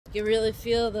You can really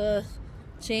feel the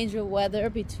change of weather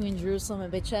between Jerusalem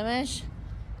and Beit Shemesh,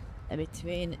 and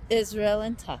between Israel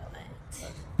and Thailand.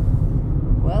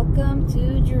 Welcome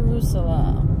to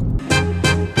Jerusalem.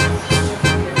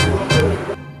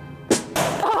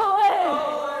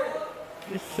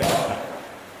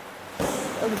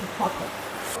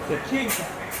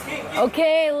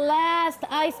 Okay, last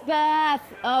ice bath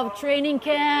of training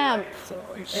camp.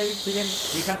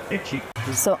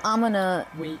 So I'm gonna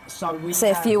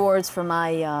say a few words for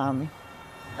my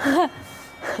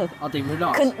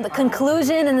the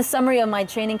conclusion and the summary of my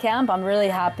training camp. I'm really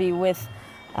happy with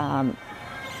the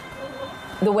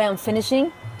way I'm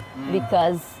finishing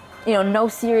because, you know, no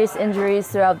serious injuries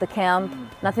throughout the camp,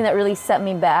 nothing that really set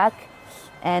me back.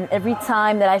 And every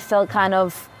time that I felt kind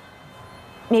of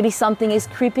maybe something is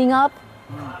creeping up,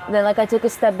 then like I took a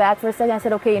step back for a second. I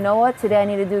said, okay, you know what? Today I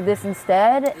need to do this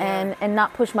instead, and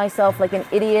not push myself like an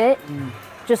idiot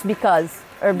just because,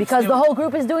 or because the whole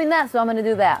group is doing that, so I'm gonna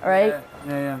do that, right?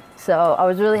 Yeah. So I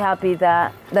was really happy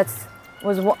that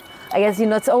I guess, you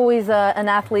know, it's always an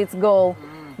athlete's goal,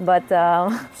 but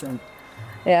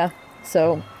yeah.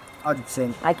 So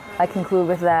 100%. I conclude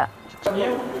with that.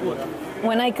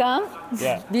 When I come,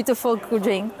 beautiful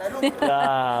Kujing.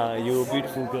 You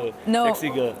beautiful girl, No, sexy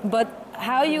girl. but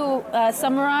how you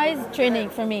summarize training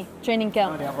for me, training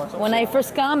camp? When I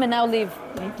first come and now leave,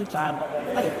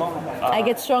 I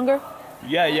get stronger?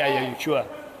 Yeah, sure.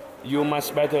 You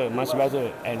much better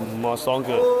and more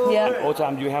stronger. Yeah. All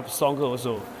time you have stronger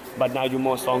also, but now you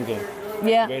more stronger.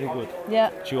 Yeah. Very good.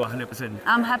 Yeah. Sure, 100%.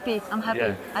 I'm happy.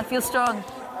 Yeah. I feel strong.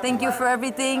 Thank you for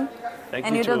everything. Thank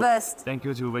and you you're too. the best. Thank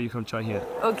you too. Where you come try here.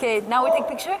 Okay, now we take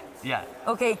picture? Yeah.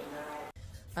 Okay.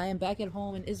 I am back at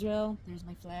home in Israel. There's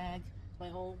my flag, my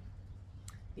home,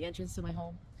 the entrance to my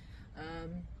home.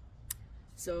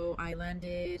 So I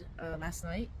landed last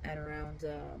night at around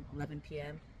 11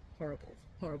 p.m.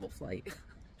 Horrible flight.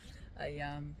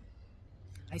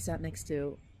 I sat next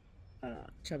to a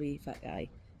chubby fat guy,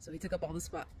 so he took up all the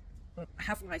spot,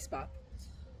 half of my spot.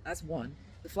 That's one.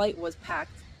 The flight was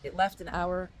packed. It left an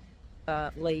hour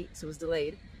late, so it was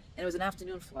delayed, and it was an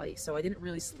afternoon flight, so I didn't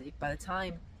really sleep. By the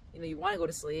time, you know, you want to go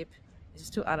to sleep, it's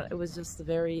just too. It was just so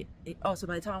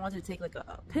by the time I wanted to take like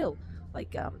a pill,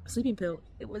 like a sleeping pill,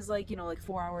 it was like, you know, like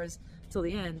 4 hours till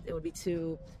the end. It would be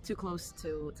too close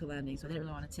to landing, so I didn't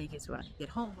really want to take it. So I get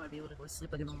home, I'd be able to go to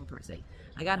sleep like a normal person.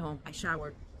 I got home, I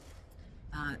showered,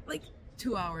 like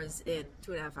 2 hours in,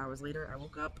 2.5 hours later, I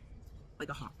woke up like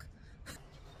a hawk.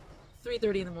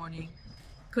 3:30 in the morning,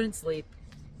 couldn't sleep.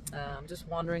 Just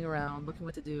wandering around, looking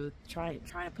what to do, trying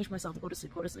to push myself to go to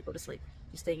sleep.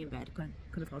 Just staying in bed,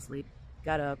 couldn't fall asleep.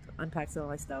 Got up, unpacked all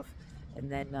my stuff, and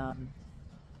then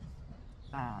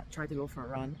tried to go for a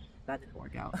run. That didn't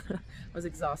work out. I was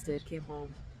exhausted, came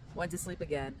home, went to sleep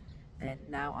again, and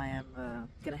now I am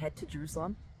gonna head to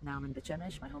Jerusalem. Now I'm in Beit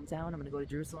Shemesh, my hometown. I'm gonna go to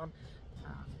Jerusalem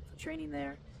for training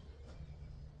there.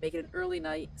 Make it an early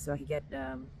night so I can get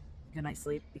good night's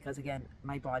sleep, because again,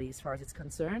 my body, as far as it's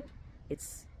concerned,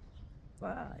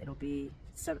 it'll be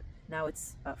 7. Now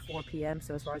it's 4 p.m.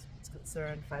 So as far as it's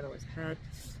concerned, 5 hours ahead,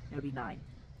 it'll be 9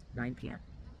 p.m.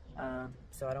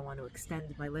 So I don't want to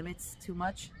extend my limits too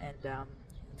much and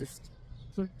just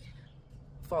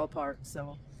fall apart.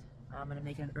 So I'm gonna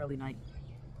make it an early night.